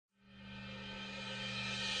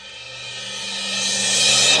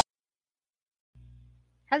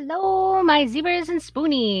Hello, my zebras and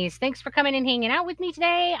spoonies. Thanks for coming and hanging out with me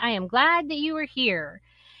today. I am glad that you are here.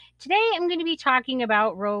 Today, I'm going to be talking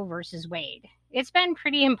about Roe versus Wade. It's been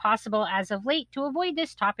pretty impossible as of late to avoid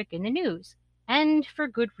this topic in the news, and for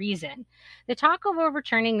good reason. The talk of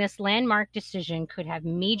overturning this landmark decision could have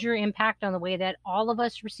major impact on the way that all of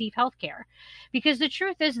us receive healthcare, because the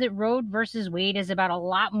truth is that Roe versus Wade is about a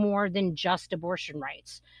lot more than just abortion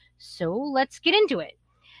rights. So let's get into it.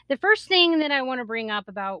 The first thing that I want to bring up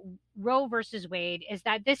about Roe versus Wade is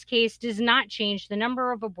that this case does not change the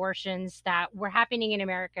number of abortions that were happening in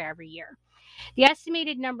America every year. The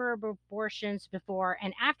estimated number of abortions before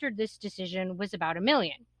and after this decision was about a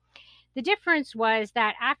million. The difference was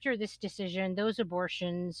that after this decision, those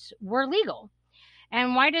abortions were legal.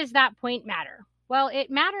 And why does that point matter? Well,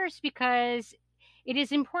 it matters because it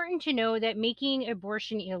is important to know that making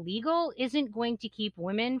abortion illegal isn't going to keep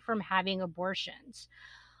women from having abortions.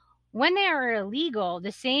 When they are illegal,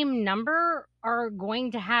 the same number are going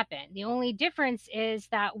to happen. The only difference is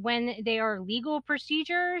that when they are legal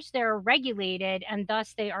procedures, they're regulated and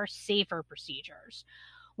thus they are safer procedures.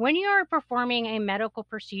 When you are performing a medical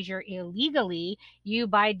procedure illegally, you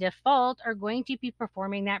by default are going to be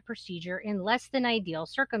performing that procedure in less than ideal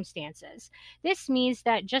circumstances. This means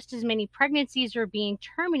that just as many pregnancies are being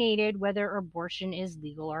terminated whether abortion is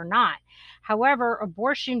legal or not. However,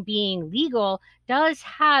 abortion being legal does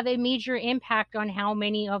have a major impact on how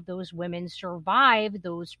many of those women survive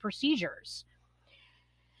those procedures.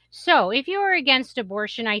 So, if you are against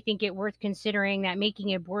abortion, I think it worth considering that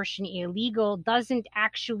making abortion illegal doesn't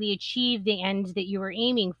actually achieve the end that you are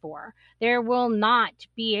aiming for. There will not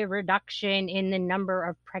be a reduction in the number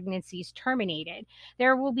of pregnancies terminated.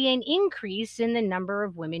 There will be an increase in the number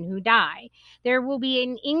of women who die. There will be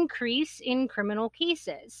an increase in criminal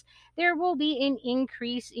cases. There will be an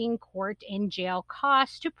increase in court and jail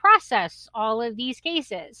costs to process all of these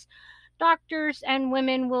cases. Doctors and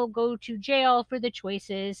women will go to jail for the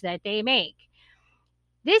choices that they make.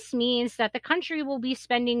 This means that the country will be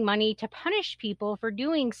spending money to punish people for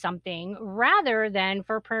doing something rather than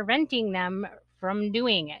for preventing them from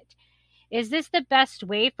doing it. Is this the best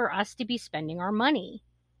way for us to be spending our money?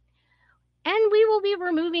 And we will be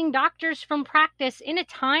removing doctors from practice in a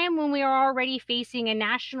time when we are already facing a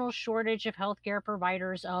national shortage of healthcare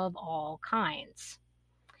providers of all kinds.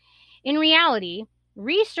 In reality,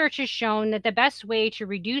 research has shown that the best way to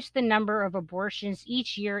reduce the number of abortions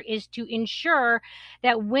each year is to ensure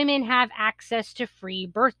that women have access to free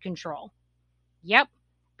birth control. Yep,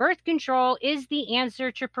 birth control is the answer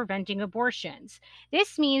to preventing abortions.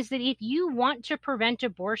 This means that if you want to prevent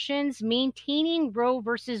abortions, maintaining Roe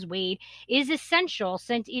versus Wade is essential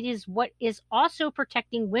since it is what is also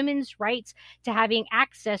protecting women's rights to having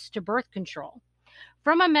access to birth control.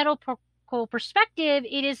 From a medical perspective,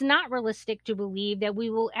 it is not realistic to believe that we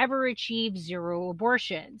will ever achieve zero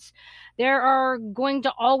abortions. There are going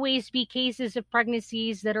to always be cases of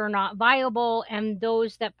pregnancies that are not viable and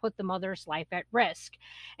those that put the mother's life at risk.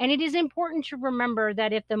 And it is important to remember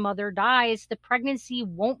that if the mother dies, the pregnancy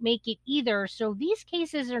won't make it either. So these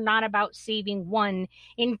cases are not about saving one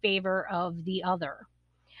in favor of the other.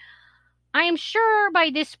 I am sure by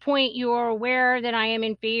this point you are aware that I am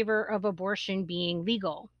in favor of abortion being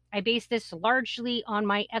legal. I base this largely on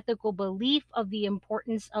my ethical belief of the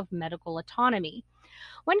importance of medical autonomy.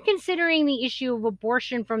 When considering the issue of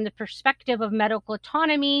abortion from the perspective of medical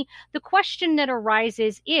autonomy, the question that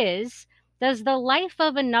arises is, does the life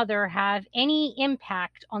of another have any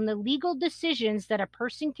impact on the legal decisions that a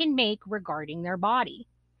person can make regarding their body?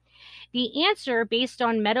 The answer, based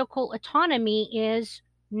on medical autonomy, is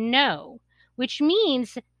no, which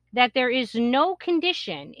means that there is no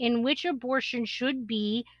condition in which abortion should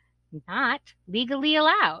be not legally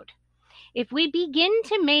allowed. If we begin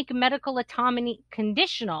to make medical autonomy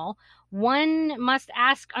conditional, one must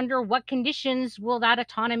ask under what conditions will that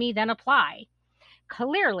autonomy then apply?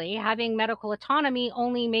 Clearly, having medical autonomy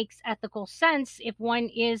only makes ethical sense if one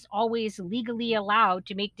is always legally allowed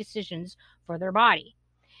to make decisions for their body.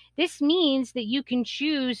 This means that you can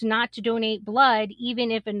choose not to donate blood even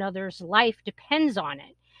if another's life depends on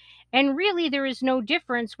it. And really, there is no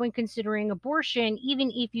difference when considering abortion, even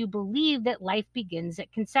if you believe that life begins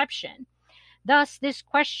at conception. Thus, this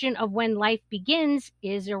question of when life begins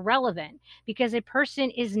is irrelevant because a person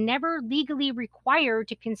is never legally required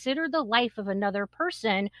to consider the life of another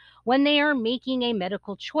person when they are making a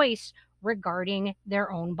medical choice regarding their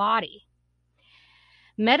own body.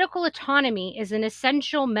 Medical autonomy is an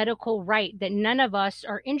essential medical right that none of us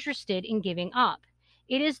are interested in giving up.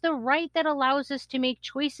 It is the right that allows us to make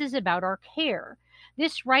choices about our care.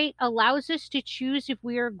 This right allows us to choose if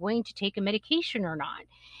we are going to take a medication or not.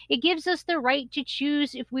 It gives us the right to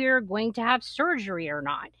choose if we are going to have surgery or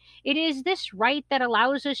not. It is this right that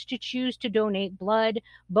allows us to choose to donate blood,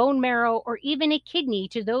 bone marrow, or even a kidney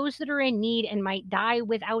to those that are in need and might die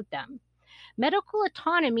without them. Medical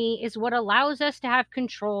autonomy is what allows us to have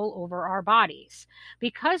control over our bodies.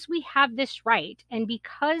 Because we have this right, and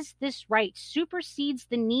because this right supersedes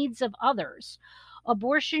the needs of others,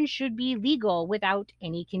 abortion should be legal without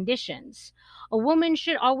any conditions. A woman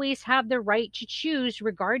should always have the right to choose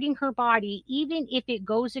regarding her body, even if it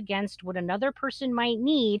goes against what another person might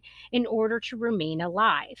need in order to remain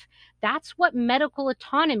alive. That's what medical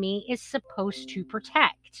autonomy is supposed to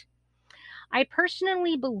protect. I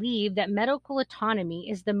personally believe that medical autonomy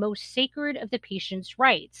is the most sacred of the patient's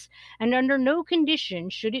rights, and under no condition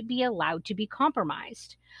should it be allowed to be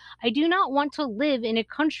compromised. I do not want to live in a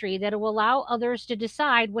country that will allow others to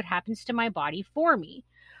decide what happens to my body for me.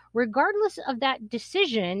 Regardless of that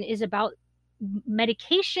decision is about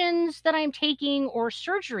medications that I'm taking or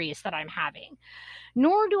surgeries that I'm having.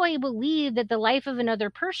 Nor do I believe that the life of another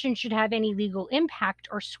person should have any legal impact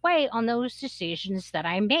or sway on those decisions that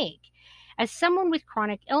I make. As someone with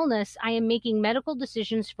chronic illness, I am making medical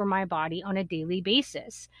decisions for my body on a daily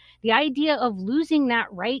basis. The idea of losing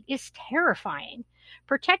that right is terrifying.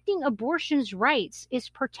 Protecting abortion's rights is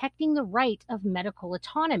protecting the right of medical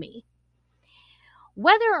autonomy.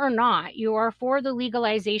 Whether or not you are for the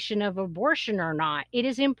legalization of abortion or not, it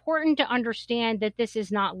is important to understand that this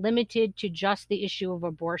is not limited to just the issue of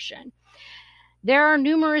abortion. There are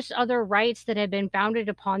numerous other rights that have been founded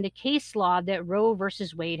upon the case law that Roe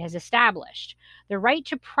versus Wade has established. The right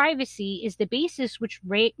to privacy is the basis which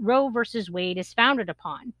Roe versus Wade is founded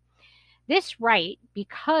upon. This right,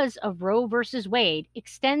 because of Roe versus Wade,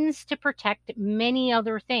 extends to protect many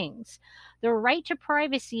other things. The right to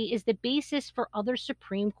privacy is the basis for other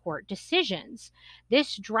Supreme Court decisions.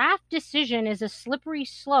 This draft decision is a slippery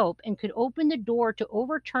slope and could open the door to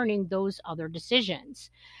overturning those other decisions.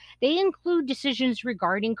 They include decisions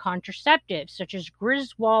regarding contraceptives, such as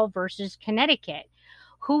Griswold versus Connecticut,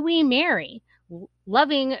 Who We Marry,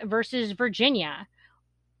 Loving versus Virginia,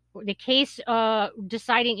 the case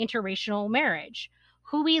deciding interracial marriage,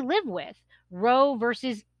 Who We Live With, Roe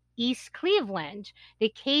versus East Cleveland, the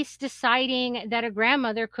case deciding that a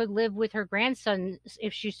grandmother could live with her grandson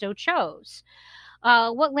if she so chose.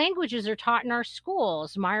 What languages are taught in our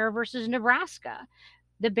schools, Meyer versus Nebraska.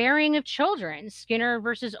 The bearing of children, Skinner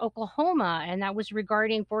versus Oklahoma, and that was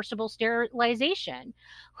regarding forcible sterilization.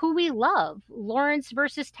 Who We Love, Lawrence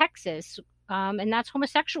versus Texas, and that's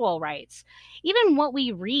homosexual rights. Even What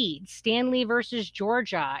We Read, Stanley versus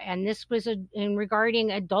Georgia, and this was in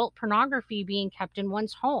regarding adult pornography being kept in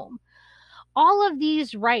one's home. All of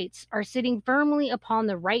these rights are sitting firmly upon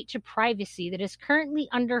the right to privacy that is currently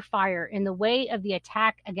under fire in the way of the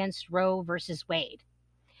attack against Roe versus Wade.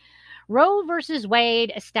 Roe versus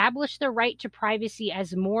Wade established the right to privacy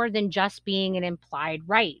as more than just being an implied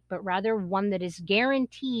right, but rather one that is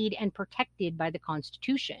guaranteed and protected by the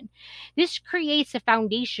Constitution. This creates a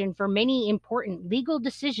foundation for many important legal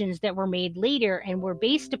decisions that were made later and were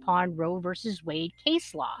based upon Roe versus Wade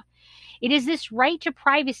case law. It is this right to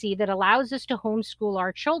privacy that allows us to homeschool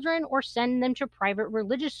our children or send them to private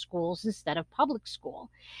religious schools instead of public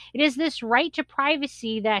school. It is this right to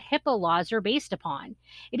privacy that HIPAA laws are based upon.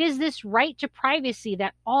 It is this right to privacy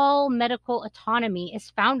that all medical autonomy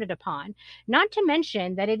is founded upon. Not to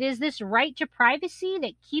mention that it is this right to privacy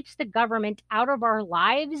that keeps the government out of our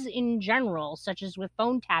lives in general, such as with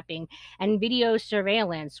phone tapping and video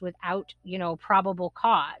surveillance without, probable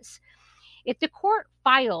cause. If the court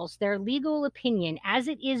files their legal opinion as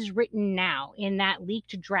it is written now in that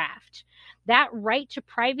leaked draft, that right to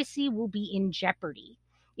privacy will be in jeopardy.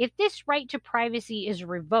 If this right to privacy is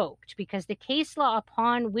revoked because the case law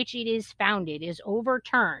upon which it is founded is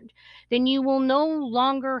overturned, then you will no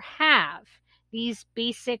longer have these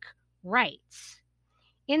basic rights.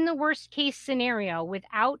 In the worst case scenario,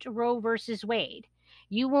 without Roe versus Wade,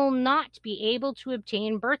 you will not be able to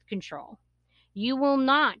obtain birth control. You will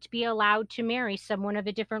not be allowed to marry someone of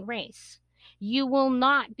a different race. You will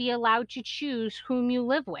not be allowed to choose whom you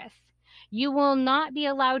live with. You will not be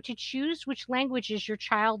allowed to choose which languages your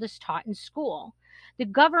child is taught in school. The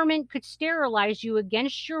government could sterilize you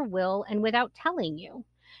against your will and without telling you.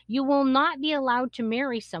 You will not be allowed to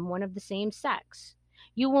marry someone of the same sex.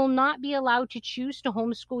 You will not be allowed to choose to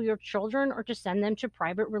homeschool your children or to send them to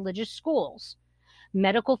private religious schools.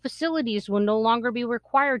 Medical facilities will no longer be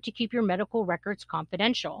required to keep your medical records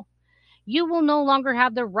confidential. You will no longer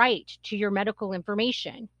have the right to your medical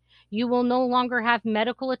information. You will no longer have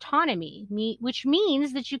medical autonomy, which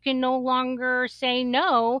means that you can no longer say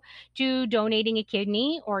no to donating a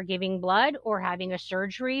kidney or giving blood or having a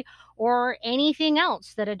surgery or anything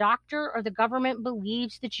else that a doctor or the government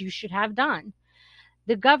believes that you should have done.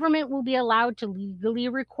 The government will be allowed to legally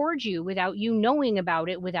record you without you knowing about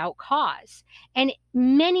it without cause, and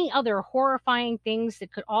many other horrifying things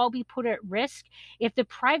that could all be put at risk if the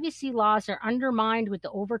privacy laws are undermined with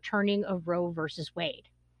the overturning of Roe versus Wade.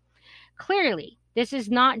 Clearly, this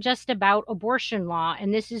is not just about abortion law,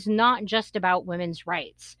 and this is not just about women's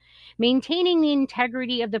rights. Maintaining the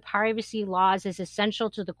integrity of the privacy laws is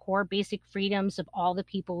essential to the core basic freedoms of all the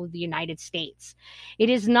people of the United States. It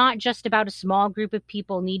is not just about a small group of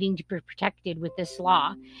people needing to be protected with this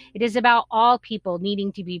law. It is about all people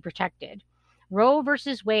needing to be protected. Roe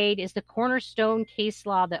versus Wade is the cornerstone case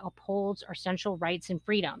law that upholds our essential rights and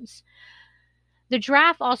freedoms. The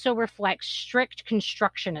draft also reflects strict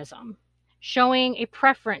constructionism, showing a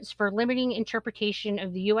preference for limiting interpretation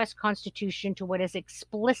of the U.S. Constitution to what is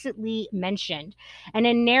explicitly mentioned, and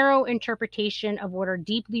a narrow interpretation of what are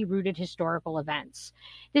deeply rooted historical events.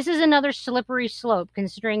 This is another slippery slope,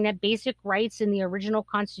 considering that basic rights in the original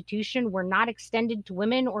Constitution were not extended to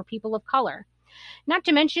women or people of color. Not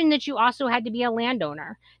to mention that you also had to be a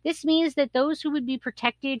landowner. This means that those who would be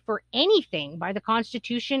protected for anything by the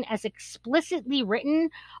Constitution as explicitly written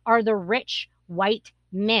are the rich white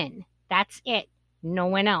men. That's it. No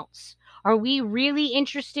one else. Are we really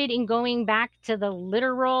interested in going back to the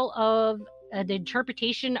literal of the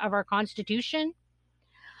interpretation of our Constitution?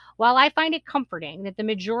 While I find it comforting that the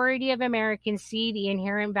majority of Americans see the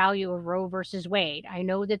inherent value of Roe versus Wade, I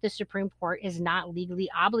know that the Supreme Court is not legally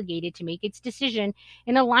obligated to make its decision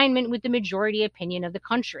in alignment with the majority opinion of the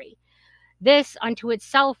country. This, unto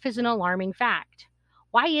itself, is an alarming fact.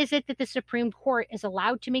 Why is it that the Supreme Court is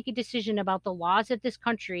allowed to make a decision about the laws of this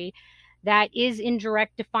country that is in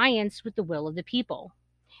direct defiance with the will of the people?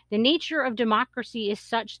 The nature of democracy is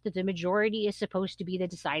such that the majority is supposed to be the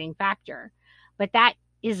deciding factor. But that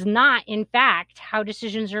is not, in fact, how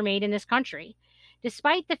decisions are made in this country.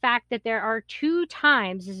 Despite the fact that there are 2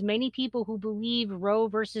 times as many people who believe Roe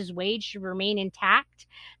versus Wade should remain intact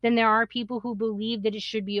than there are people who believe that it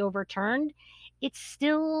should be overturned, it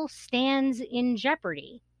still stands in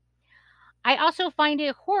jeopardy. I also find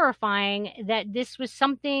it horrifying that this was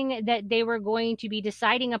something that they were going to be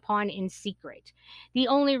deciding upon in secret. The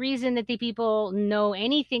only reason that the people know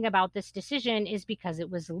anything about this decision is because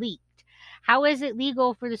it was leaked. How is it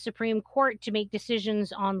legal for the Supreme Court to make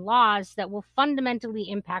decisions on laws that will fundamentally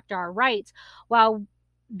impact our rights while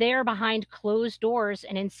they're behind closed doors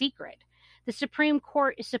and in secret? The Supreme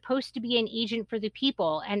Court is supposed to be an agent for the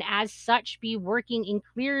people and, as such, be working in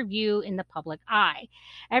clear view in the public eye.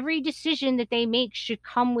 Every decision that they make should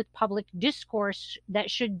come with public discourse that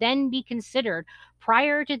should then be considered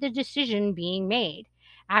prior to the decision being made.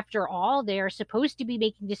 After all, they are supposed to be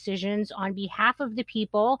making decisions on behalf of the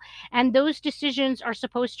people, and those decisions are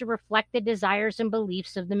supposed to reflect the desires and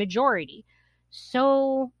beliefs of the majority.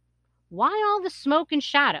 So, why all the smoke and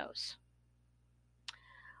shadows?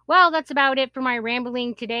 Well, that's about it for my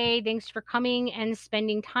rambling today. Thanks for coming and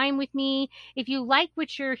spending time with me. If you like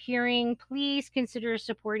what you're hearing, please consider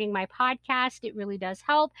supporting my podcast. It really does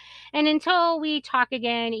help. And until we talk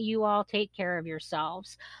again, you all take care of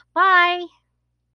yourselves. Bye.